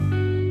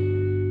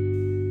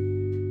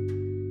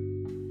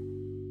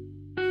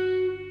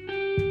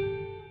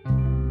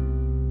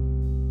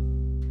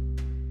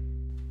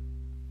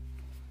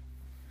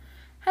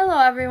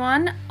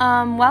everyone.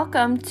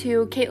 Welcome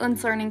to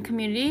Caitlin's Learning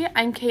Community.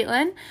 I'm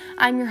Caitlin.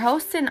 I'm your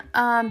host, and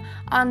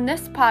on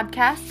this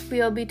podcast, we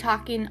will be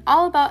talking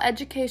all about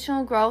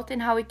educational growth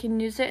and how we can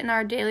use it in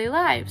our daily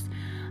lives.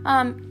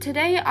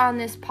 Today on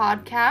this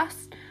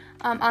podcast,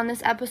 on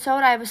this episode,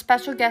 I have a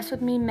special guest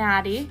with me,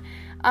 Maddie.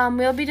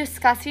 We'll be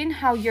discussing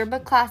how our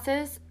yearbook class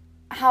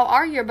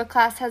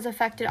has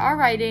affected our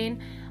writing,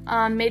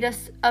 made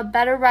us a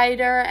better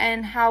writer,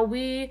 and how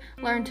we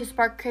learned to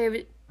spark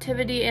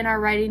creativity in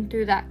our writing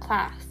through that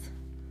class.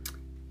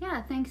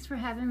 Yeah, thanks for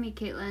having me,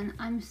 Caitlin.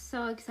 I'm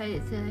so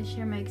excited to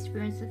share my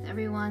experience with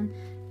everyone,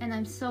 and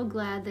I'm so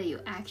glad that you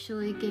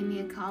actually gave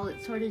me a call.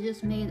 It sort of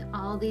just made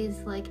all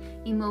these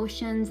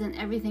emotions and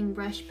everything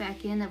rush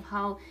back in of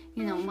how,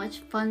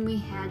 much fun we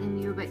had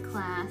in yearbook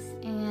class,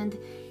 and,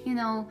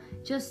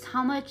 just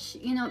how much,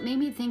 it made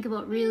me think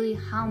about really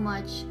how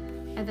much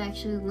I've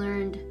actually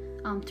learned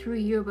through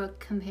yearbook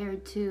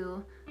compared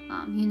to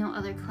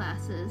other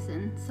classes.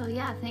 And so,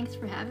 yeah, thanks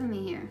for having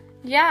me here.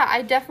 Yeah,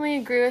 I definitely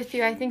agree with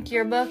you. I think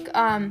yearbook,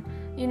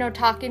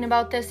 talking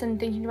about this and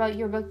thinking about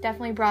yearbook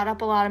definitely brought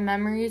up a lot of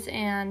memories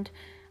and,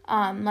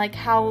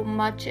 how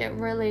much it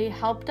really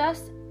helped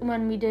us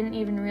when we didn't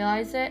even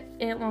realize it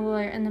when we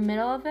were in the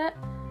middle of it.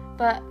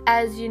 But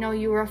as,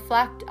 you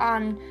reflect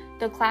on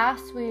the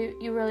class,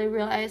 you really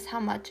realize how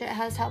much it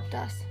has helped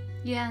us.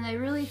 Yeah, and I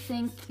really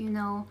think,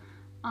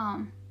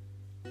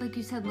 like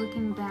you said,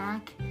 looking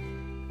back,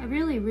 I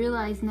really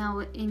realize now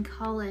in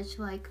college,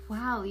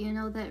 wow,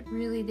 that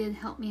really did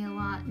help me a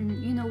lot. And,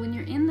 when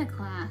you're in the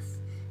class,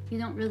 you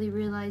don't really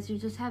realize you're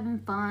just having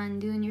fun,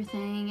 doing your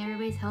thing,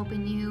 everybody's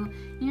helping you.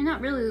 And you're not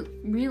really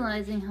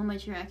realizing how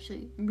much you're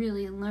actually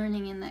really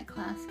learning in that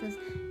class because,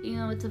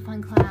 it's a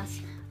fun class,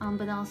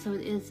 but also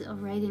it is a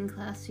writing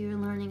class, so you're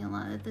learning a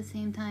lot at the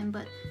same time,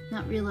 but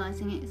not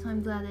realizing it. So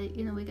I'm glad that,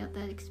 we got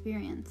that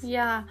experience.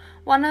 Yeah,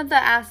 one of the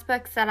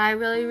aspects that I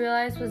really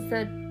realized was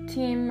the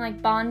team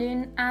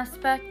bonding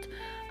aspect,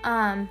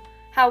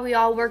 how we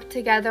all work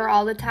together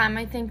all the time.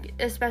 I think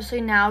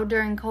especially now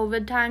during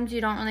COVID times,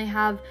 you don't really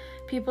have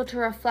people to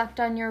reflect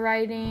on your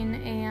writing,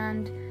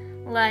 and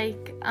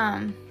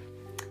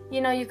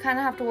you kind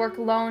of have to work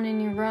alone in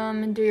your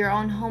room and do your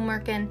own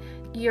homework, and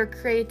your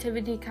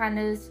creativity kind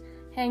of is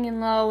hanging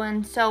low.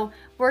 And so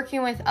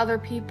working with other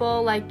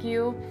people like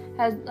you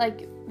has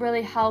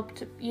really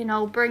helped,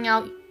 bring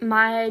out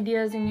my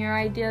ideas and your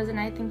ideas, and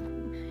I think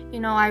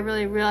I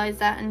really realized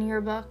that in your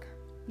book.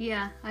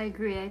 Yeah, I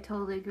agree. I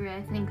totally agree.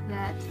 I think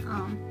that,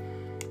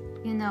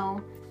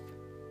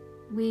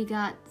 we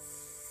got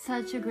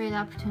such a great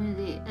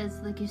opportunity as,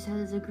 like you said,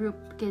 as a group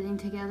getting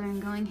together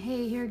and going,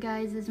 hey, here,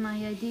 guys, is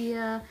my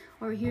idea,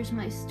 or here's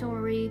my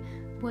story.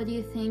 What do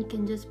you think?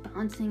 And just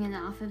bouncing it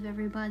off of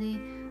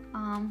everybody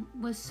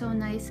was so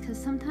nice,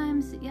 because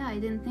sometimes, I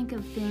didn't think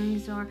of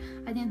things, or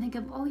I didn't think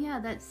of, oh yeah,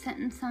 that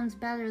sentence sounds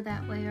better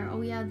that way, or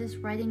oh yeah, this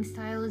writing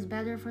style is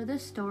better for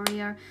this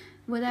story, or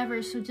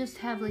whatever. So just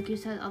have, like you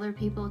said, other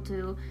people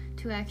to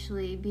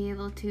actually be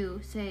able to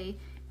say,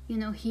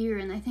 hear.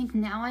 And I think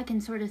now I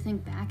can sort of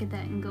think back at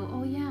that and go,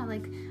 oh yeah,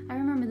 I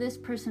remember this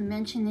person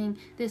mentioning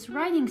this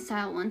writing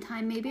style one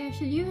time, maybe I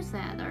should use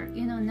that, or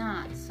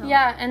not. So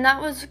yeah, and that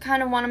was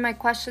kind of one of my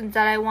questions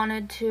that I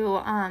wanted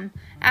to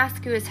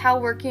ask you, is how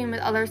working with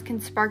others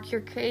can spark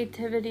your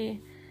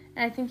creativity.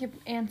 And I think you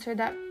answered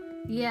that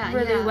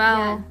really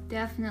well. Yeah,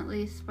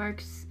 definitely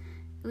sparks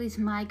at least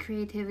my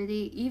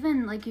creativity.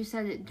 Even like you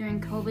said,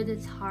 during COVID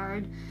it's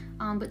hard,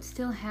 but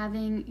still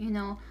having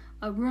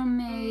a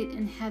roommate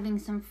and having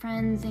some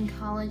friends in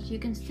college, you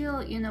can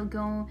still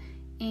go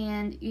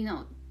and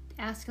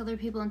ask other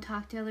people and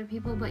talk to other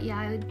people. But yeah,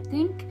 I would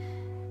think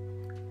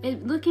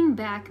looking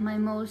back, my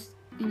most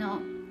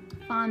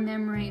fond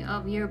memory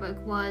of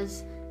yearbook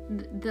was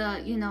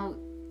the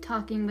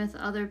talking with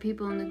other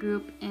people in the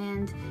group,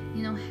 and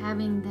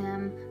having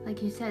them,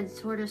 like you said,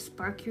 sort of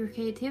spark your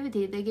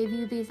creativity. They give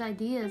you these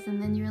ideas,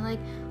 and then you're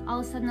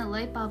all of a sudden a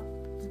light bulb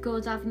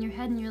goes off in your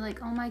head, and you're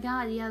like, oh my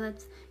god, yeah,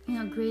 that's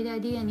great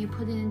idea, and you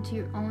put it into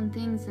your own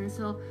things. And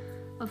so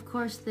of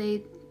course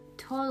they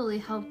totally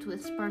helped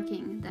with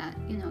sparking that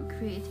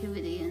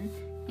creativity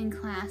in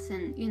class,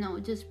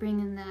 and just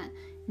bringing that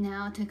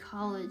now to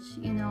college.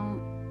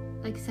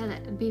 Like I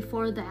said,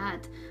 before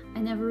that I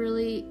never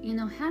really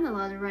had a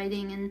lot of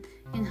writing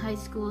in high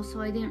school,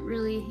 so I didn't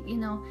really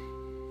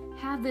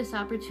have this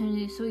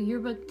opportunity. So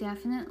yearbook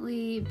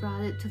definitely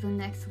brought it to the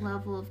next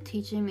level of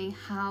teaching me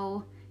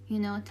how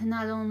to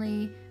not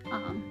only,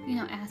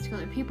 ask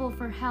other people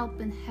for help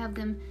and have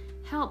them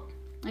help,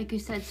 like you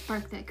said,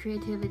 spark that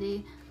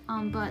creativity,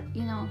 but,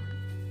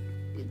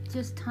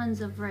 just tons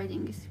of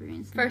writing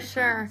experience. For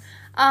sure.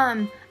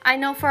 I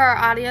know for our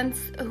audience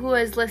who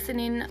is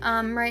listening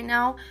right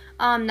now,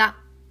 that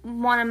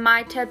one of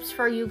my tips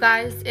for you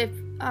guys, if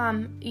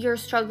you're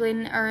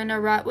struggling or in a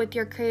rut with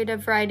your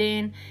creative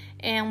writing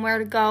and where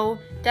to go,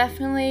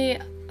 definitely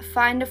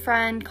find a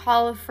friend,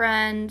 call a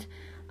friend,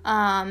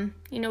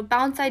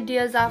 bounce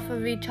ideas off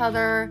of each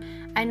other.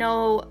 I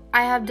know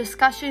I have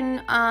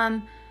discussion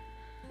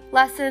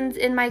lessons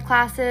in my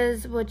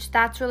classes, which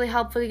that's really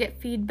helpful to get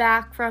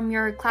feedback from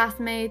your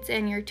classmates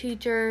and your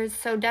teachers.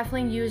 So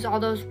definitely use all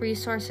those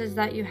resources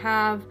that you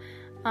have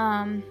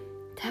to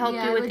help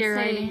you with your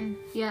writing.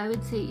 Yeah, I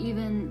would say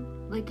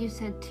even, like you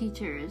said,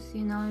 teachers,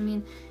 you know, I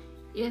mean,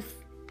 if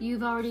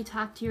you've already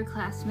talked to your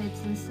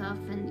classmates and stuff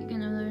and, you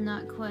know, they're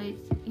not quite,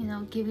 you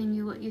know, giving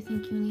you what you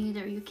think you need,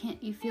 or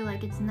you feel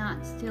like it's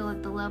not still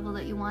at the level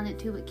that you want it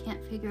to but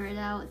can't figure it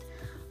out.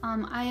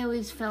 I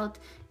always felt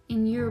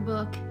in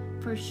yearbook,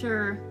 for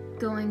sure,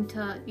 going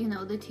to, you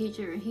know, the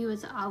teacher, he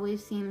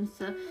always seems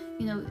to,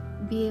 you know,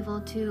 be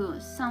able to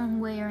some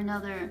way or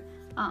another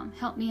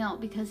help me out,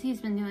 because he's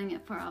been doing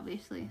it for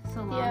obviously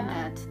so long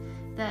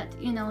that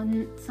you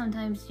know,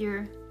 sometimes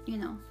your, you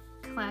know,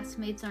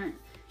 classmates aren't,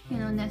 you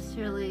know,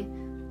 necessarily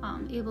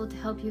able to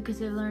help you because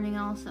they're learning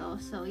also.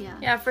 So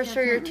yeah, for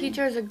sure, your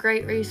teacher is a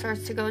great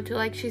resource to go to.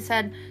 Like she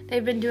said,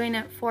 they've been doing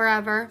it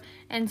forever,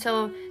 and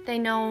so they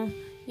know,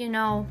 you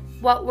know,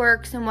 what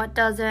works and what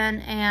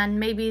doesn't, and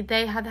maybe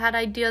they have had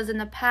ideas in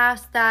the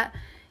past that,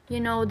 you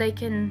know, they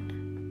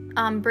can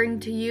bring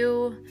to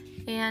you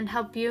and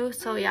help you.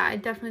 So yeah, I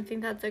definitely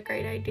think that's a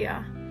great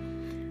idea.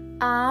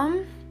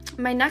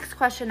 My next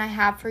question I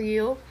have for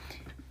you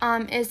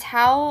is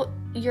how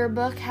your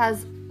book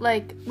has,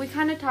 like, we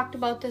kind of talked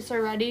about this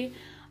already,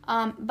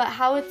 but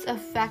how it's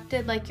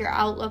affected, like, your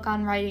outlook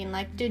on writing.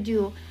 Like, did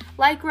you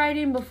like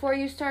writing before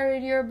you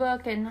started your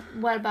book, and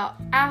what about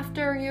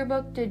after your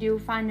book? Did you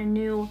find a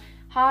new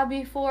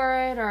hobby for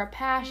it, or a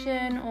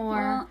passion, or?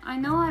 Well, I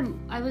know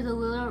I was a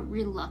little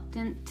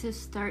reluctant to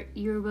start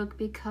yearbook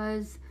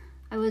because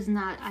I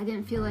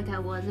didn't feel like I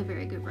was a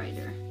very good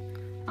writer.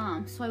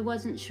 So I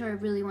wasn't sure I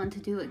really wanted to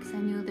do it because I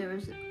knew there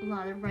was a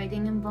lot of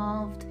writing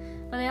involved,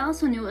 but I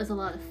also knew it was a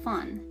lot of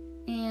fun.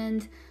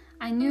 And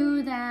I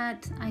knew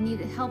that I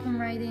needed help in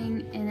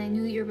writing, and I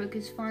knew yearbook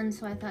is fun,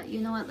 so I thought, you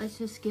know what, let's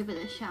just give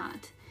it a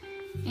shot.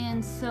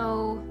 And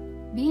so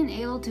being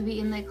able to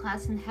be in that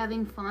class and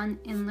having fun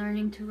and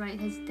learning to write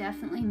has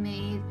definitely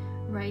made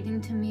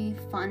writing to me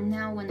fun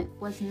now when it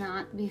was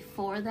not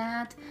before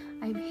that.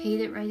 I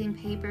hated writing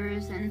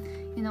papers and,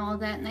 you know, all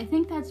that, and I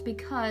think that's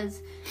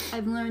because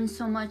I've learned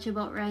so much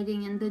about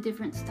writing and the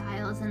different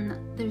styles, and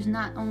there's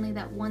not only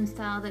that one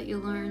style that you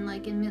learn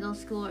like in middle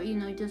school, or, you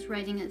know, just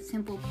writing a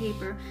simple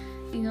paper.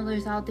 You know,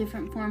 there's all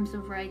different forms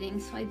of writing.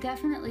 So I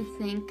definitely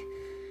think,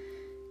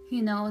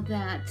 you know,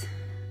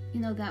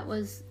 that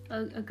was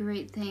a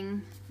great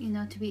thing, you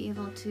know, to be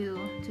able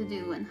to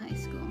do in high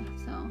school.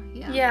 So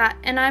yeah. Yeah,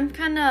 and I'm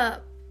kind of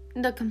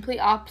the complete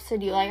opposite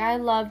of you. Like, I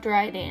loved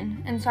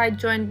writing, and so I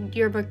joined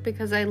yearbook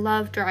because I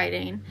loved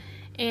writing.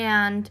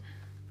 And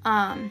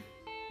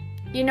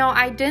you know,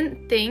 I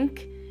didn't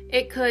think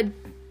it could,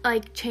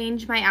 like,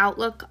 change my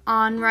outlook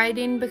on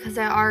writing because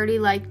I already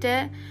liked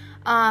it,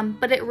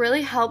 but it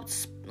really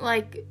helped,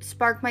 like,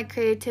 spark my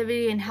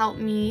creativity and help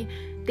me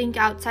think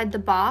outside the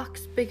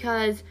box,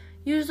 because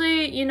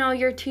usually, you know,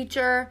 your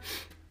teacher,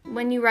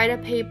 when you write a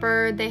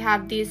paper, they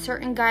have these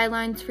certain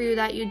guidelines for you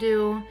that you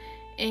do,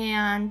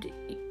 and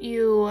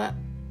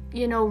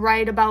you know,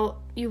 write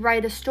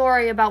a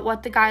story about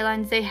what the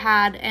guidelines they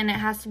had, and it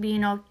has to be, you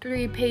know,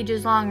 3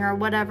 pages long or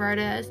whatever it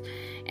is,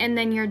 and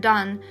then you're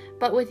done.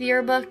 But with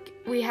yearbook,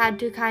 we had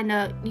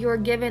to you were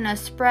given a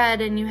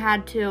spread, and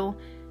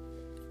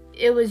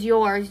it was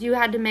yours. You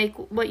had to make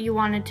what you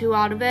wanted to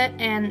out of it,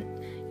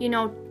 and, you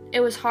know, it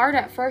was hard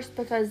at first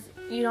because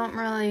you don't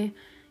really,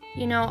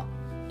 you know,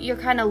 you're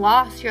kind of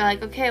lost. You're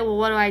like, okay, well,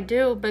 what do I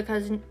do?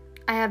 Because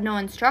I have no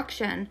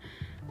instruction.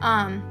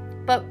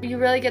 But you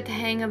really get the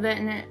hang of it,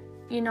 and it,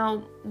 you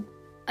know,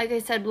 like I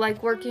said,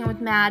 like, working with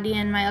Maddie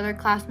and my other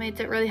classmates,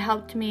 it really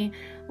helped me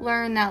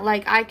learn that,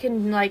 like, I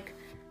can, like,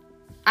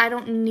 I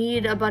don't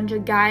need a bunch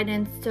of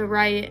guidance to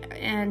write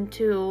and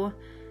to,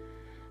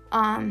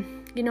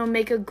 you know,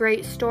 make a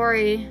great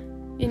story.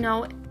 You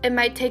know, it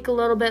might take a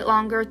little bit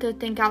longer to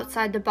think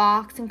outside the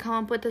box and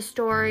come up with a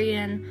story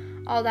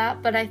and all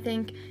that, but I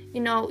think,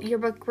 you know,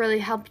 yearbook really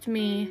helped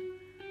me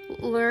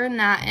learn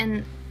that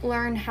and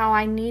learn how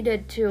I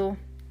needed to,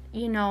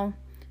 you know,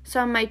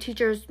 some of my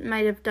teachers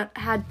might have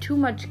had too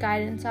much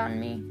guidance on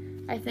me,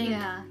 I think.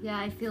 Yeah,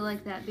 I feel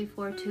like that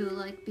before too.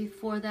 Like,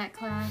 before that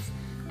class,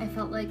 I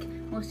felt like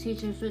most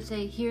teachers would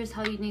say, here's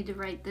how you need to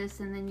write this,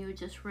 and then you would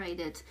just write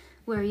it.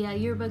 Where, yeah,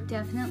 yearbook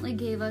definitely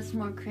gave us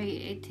more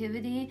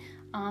creativity.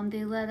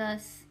 They let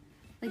us,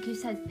 like you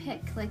said,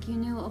 pick. Like, you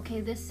knew, okay,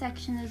 this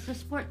section is the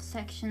sports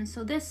section,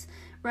 so this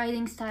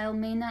writing style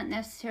may not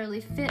necessarily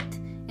fit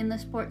in the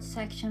sports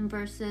section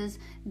versus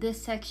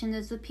this section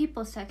is the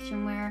people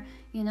section where,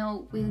 you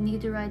know, we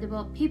need to write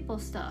about people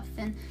stuff.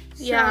 And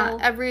so, yeah,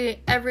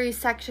 every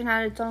section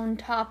had its own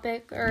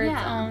topic or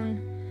its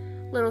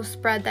own little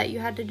spread that you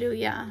had to do.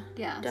 Yeah,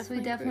 so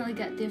we definitely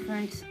got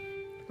different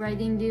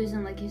writing views,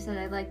 and like you said,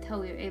 I liked how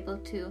we were able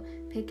to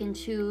pick and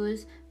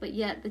choose, but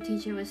yet the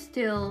teacher was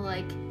still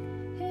like,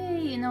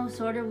 hey, you know,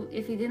 sort of,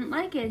 if you didn't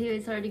like it, he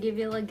would sort of give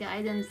you like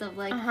guidance of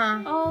like,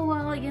 oh,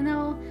 well, you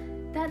know,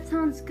 that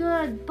sounds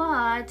good,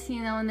 but,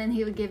 you know, and then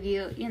he would give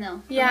you, you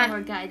know,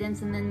 more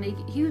guidance, and then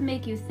he would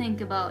make you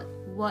think about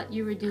what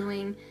you were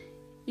doing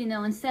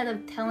instead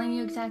of telling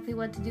you exactly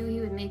what to do, he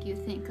would make you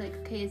think like,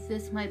 okay, is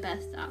this my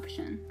best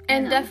option?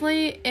 And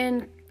definitely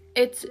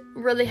it's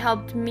really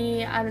helped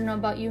me. I don't know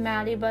about you,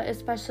 Maddie, but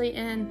especially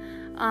in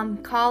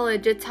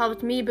college, it's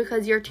helped me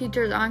because your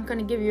teachers aren't going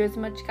to give you as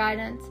much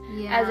guidance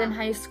as in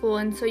high school,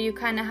 and so you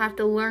kind of have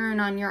to learn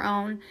on your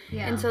own.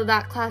 And so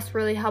that class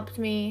really helped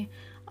me,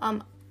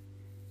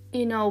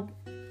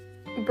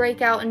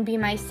 break out and be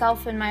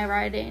myself in my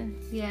writing.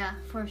 Yeah,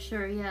 for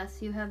sure.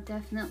 Yes, you have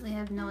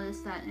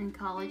noticed that in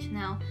college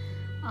now.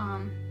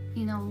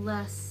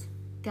 Less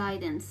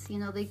guidance.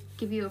 They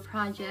give you a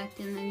project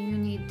and then you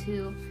need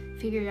to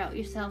figure it out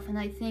yourself. And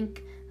I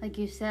think, like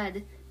you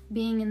said,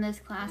 being in this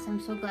class, I'm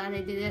so glad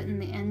I did it in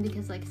the end,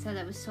 because like I said,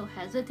 I was so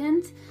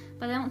hesitant.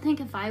 But I don't think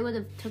if I would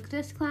have took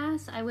this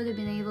class, I would have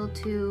been able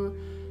to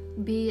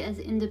be as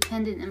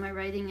independent in my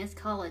writing as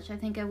college. I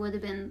think I would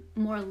have been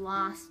more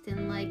lost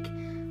in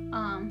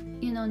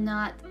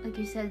not, like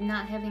you said,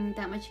 not having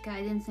that much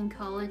guidance in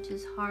college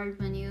is hard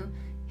when you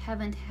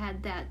haven't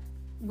had that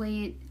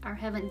way or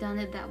haven't done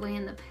it that way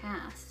in the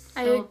past.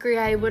 I agree.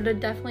 I would have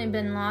definitely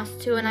been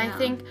lost too. And I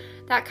think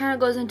that kind of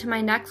goes into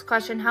my next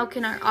question. How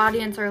can our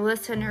audience, our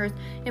listeners,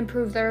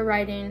 improve their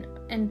writing?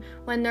 And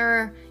when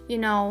they're,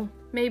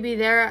 maybe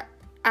they're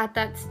at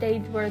that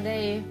stage where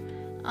they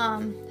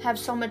have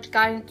so much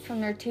guidance from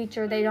their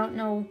teacher, they don't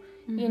know,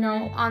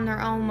 on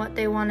their own what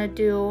they want to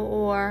do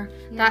or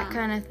that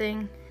kind of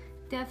thing.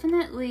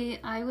 Definitely,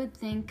 I would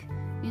think,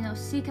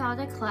 seek out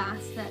a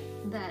class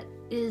that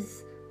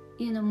is,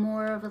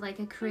 more of a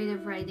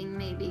creative writing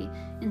maybe,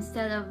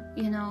 instead of,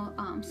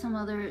 some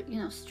other,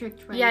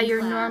 strict writing class.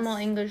 Your normal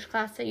English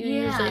class that you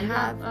usually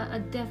have. A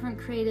different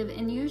creative,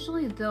 and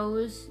usually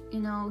those,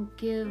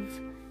 give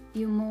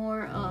you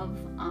more of,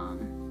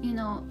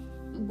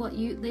 what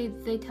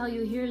they tell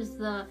you, here's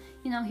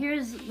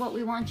what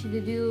we want you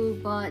to do,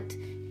 but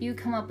you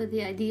come up with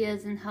the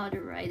ideas and how to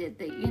write it.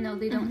 They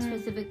don't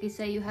specifically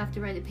say you have to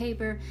write a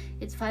paper,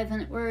 it's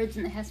 500 words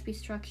and it has to be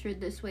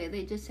structured this way.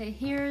 They just say,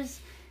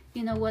 here's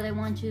what I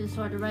want you to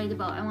sort of write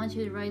about. I want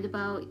you to write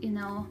about,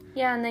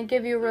 Yeah, and they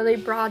give you really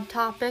broad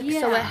topics,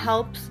 so it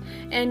helps.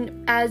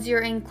 And as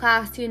you're in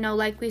class,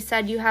 like we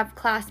said, you have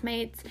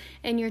classmates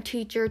and your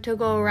teacher to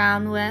go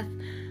around with.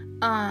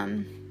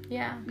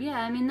 Yeah,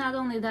 not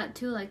only that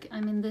too,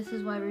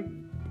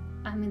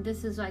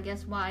 this is I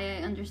guess why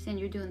I understand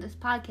you're doing this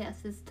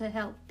podcast, is to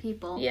help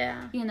people.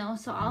 Yeah.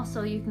 So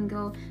also you can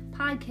go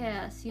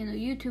podcasts,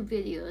 YouTube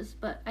videos,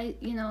 but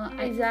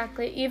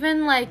Exactly.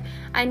 Even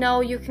I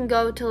know you can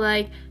go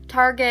to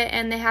Target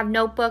and they have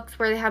notebooks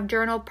where they have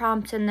journal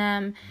prompts in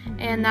them,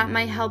 and that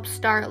might help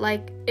start,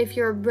 if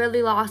you're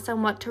really lost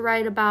on what to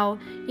write about,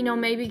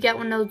 maybe get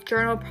one of those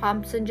journal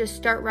prompts and just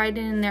start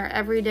writing in there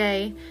every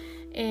day,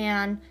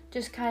 and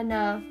just kind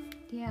of,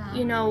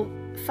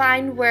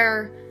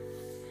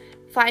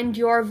 find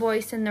your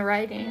voice in the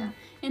writing. Yeah.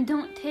 And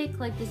don't take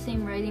the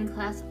same writing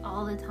class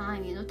all the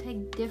time.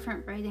 Take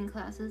different writing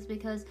classes,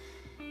 because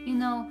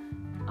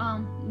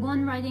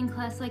one writing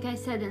class, like I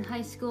said, in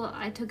high school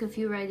I took a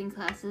few writing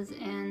classes,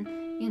 and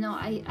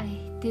I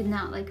did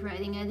not like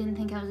writing. I didn't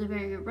think I was a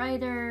very good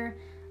writer.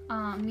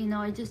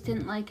 I just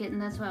didn't like it,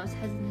 and that's why I was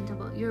hesitant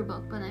about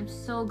yearbook. But I'm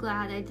so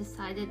glad I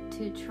decided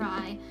to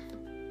try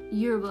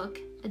yearbook,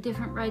 a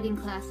different writing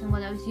class than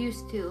what I was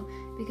used to,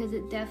 because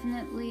it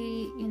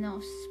definitely,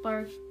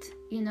 sparked,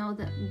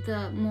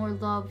 the more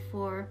love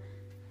for,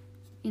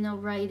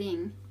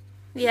 writing.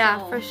 Yeah,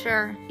 so, for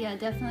sure. Yeah,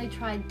 definitely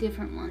try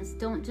different ones.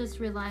 Don't just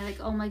rely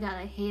oh my god,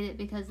 I hate it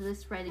because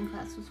this writing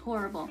class was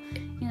horrible.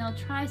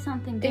 Try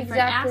something different.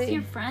 Exactly. Ask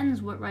your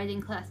friends what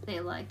writing class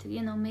they liked.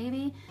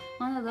 Maybe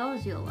one of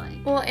those you'll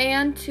like. Well,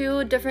 and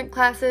two different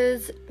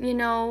classes,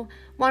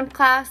 one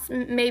class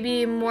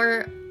maybe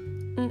more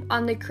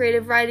on the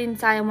creative writing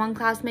side, and one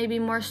class maybe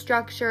more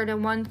structured,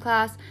 and one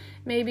class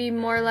maybe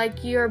more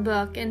like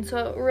yearbook. And so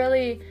it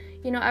really,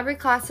 every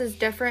class is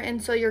different,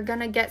 and so you're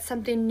gonna get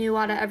something new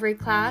out of every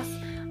class.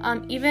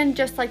 Even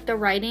just the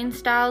writing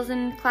styles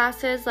in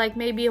classes,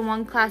 maybe in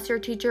one class your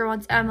teacher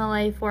wants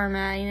MLA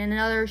formatting, and in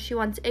another she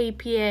wants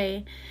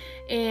APA.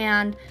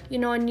 And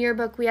in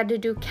yearbook we had to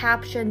do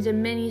captions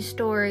and mini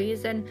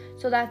stories, and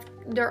so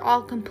they're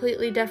all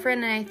completely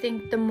different. And I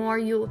think the more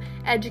you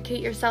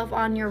educate yourself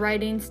on your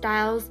writing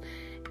styles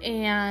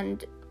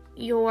and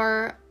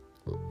your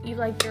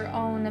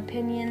own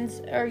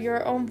opinions or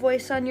your own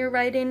voice on your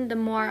writing, the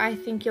more I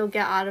think you'll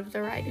get out of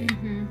the writing.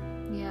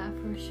 Yeah,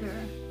 for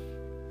sure.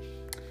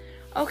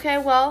 Okay,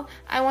 well,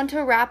 I want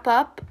to wrap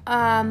up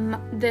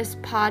this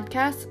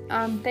podcast.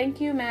 Thank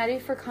you, Maddie,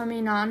 for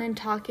coming on and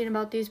talking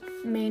about these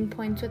main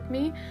points with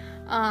me.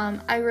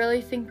 I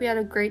really think we had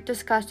a great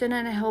discussion,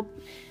 and I hope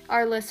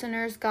our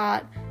listeners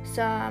got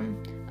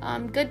some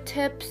good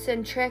tips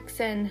and tricks,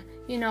 and,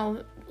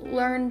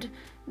 learned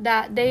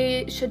that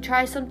they should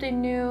try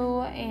something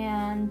new.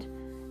 And,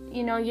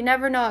 you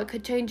never know, it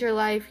could change your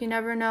life. You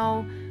never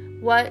know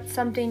what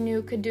something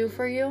new could do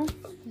for you.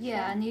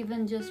 Yeah, and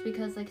even just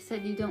because, like I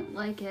said, you don't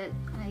like it.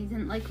 I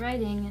didn't like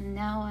writing, and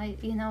now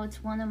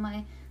it's one of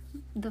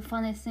the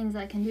funnest things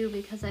I can do,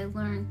 because I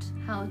learned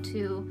how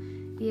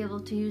to, be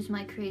able to use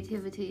my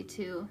creativity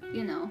to,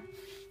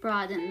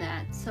 broaden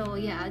that. So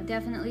yeah,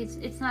 definitely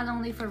it's not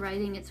only for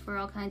writing, it's for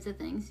all kinds of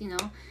things,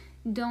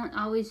 Don't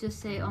always just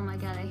say, oh my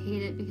god, I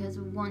hate it because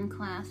of one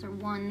class or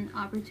one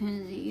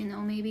opportunity,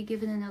 maybe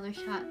give it another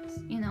shot,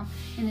 in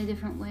a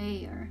different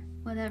way or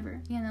whatever,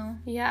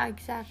 Yeah,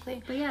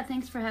 exactly. But yeah,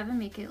 thanks for having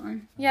me,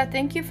 Caitlin. Yeah,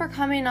 thank you for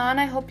coming on.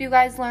 I hope you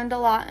guys learned a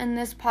lot in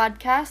this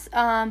podcast.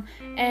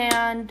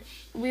 And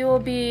we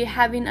will be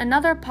having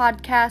another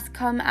podcast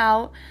come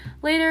out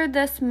later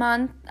this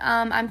month.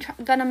 I'm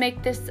gonna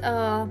make this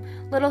a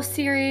little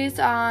series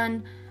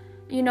on,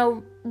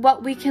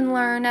 what we can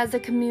learn as a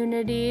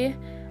community,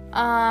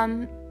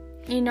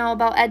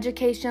 about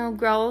educational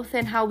growth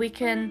and how we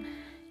can,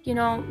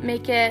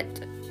 make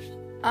it,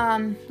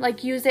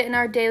 use it in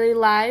our daily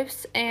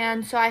lives.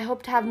 And so I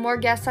hope to have more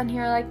guests on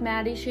here like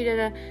Maddie. She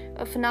did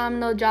a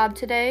phenomenal job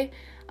today.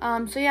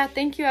 So yeah,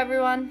 thank you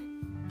everyone.